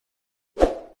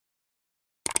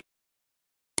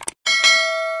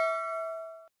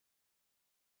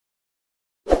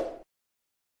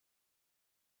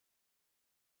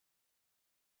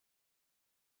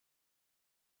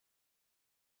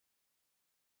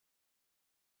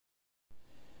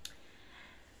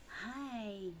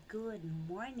Good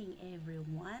morning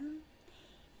everyone,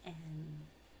 and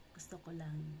gusto ko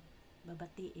lang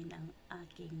babatiin ang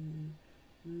aking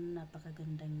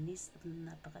napakagandang niece at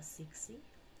napaka-sexy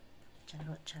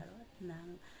charot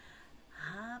ng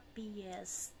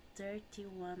happiest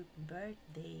 31st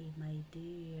birthday, my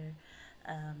dear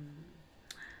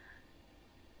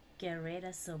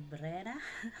Querida Sobrera.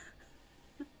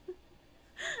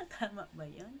 Tama ba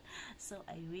yun? So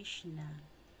I wish na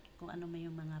kung ano may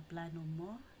yung mga plano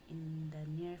mo in the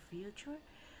near future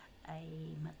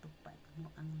ay matupad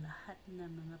mo ang lahat ng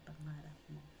mga pangarap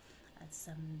mo, at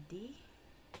someday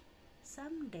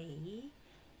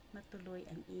matuloy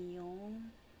ang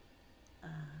iyong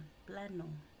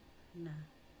plano na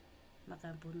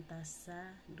makapunta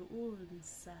sa doon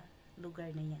sa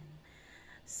lugar na yan.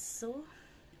 So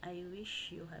I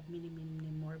wish you have many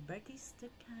more birthdays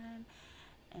to come,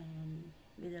 and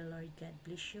may the Lord God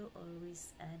bless you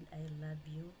always, and I love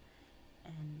you,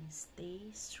 and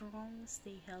stay strong,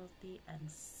 stay healthy, and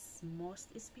most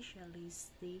especially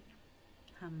stay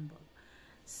humble.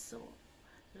 So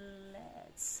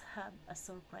let's have a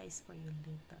surprise for you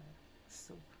later.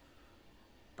 So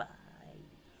bye.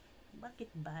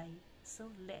 Bakit bye? So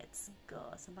let's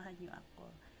go. Samahan niyo ako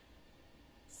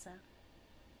sa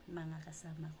mga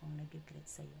kasama kong nag-greet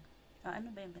sa'yo.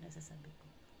 Ano ba yung pinasasabi ko?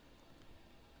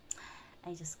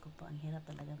 Ay, Diyos ko po, ang hirap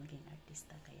talaga maging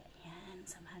artista. Kaya yan,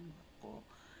 samahan mo ako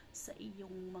sa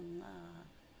iyong mga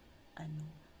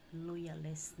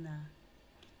loyalist na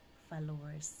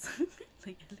followers.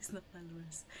 Loyalist na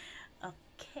followers.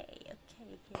 Okay,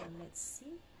 let's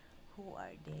see who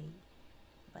are they.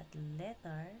 But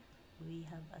later, we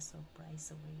have a surprise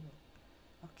for you.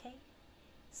 Okay?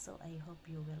 So, I hope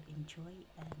you will enjoy,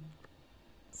 and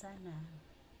sana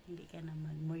hindi ka na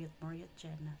magmuyot-muyot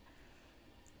dyan na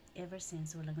ever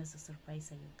since walang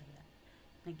nasusurprise sa'yo. Kaya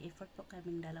nag-effort po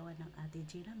kaming dalawa ng ate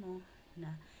Gina mo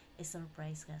na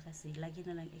i-surprise ka, kasi lagi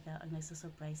na lang ikaw ang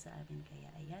nagsusurprise sa amin.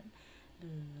 Kaya ayan,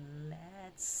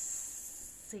 let's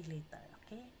see later.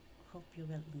 Okay? Hope you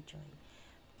will enjoy.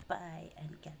 Bye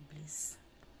and God bless.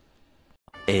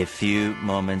 A few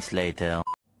moments later.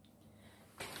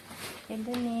 Hey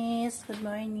Denise, good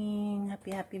morning.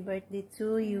 Happy birthday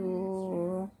to you.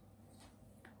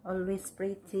 Always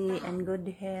pretty and good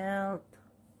health.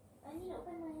 I need to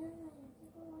open my eyes.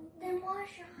 Then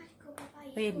wash your eyes. Go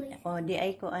bye. Wait, di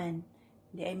ay koan.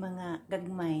 Di ay mga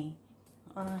gagmay.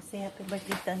 Say happy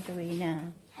birthday to Auntie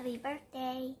Rina. Happy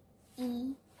birthday,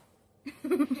 E.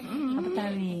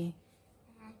 Kapatari.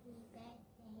 Happy birthday,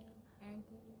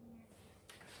 Auntie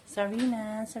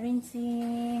Rina.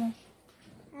 Sarinsing.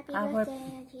 Happy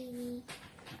birthday, Auntie.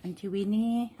 Auntie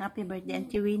Winnie. Happy birthday,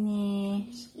 Auntie Winnie.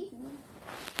 Excuse me.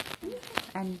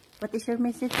 And what is your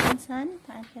message, son?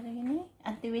 Auntie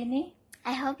Winnie?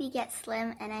 I hope you get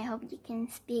slim, and I hope you can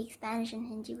speak Spanish and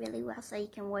Hindi really well so you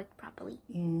can work properly.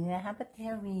 Yeah, how about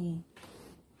Terry?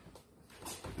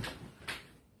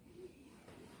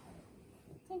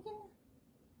 I don't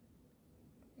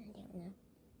know.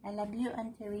 I love you,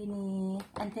 Auntie Winnie.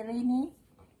 Auntie Winnie?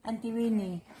 Auntie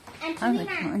Winnie.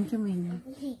 Auntie Winnie.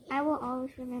 I will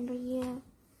always remember you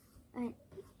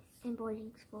in boarding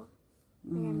school.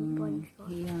 When I'm in boarding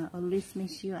school. Yeah, always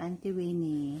miss you, Auntie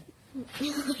Winnie.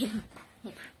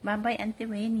 Bye-bye, Auntie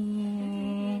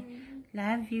Winnie.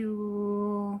 Love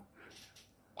you.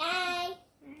 Bye.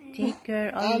 Take care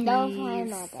And don't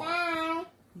always. find my dad.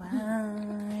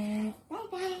 Bye.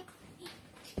 Bye.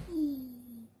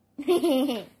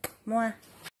 Bye. Mwah.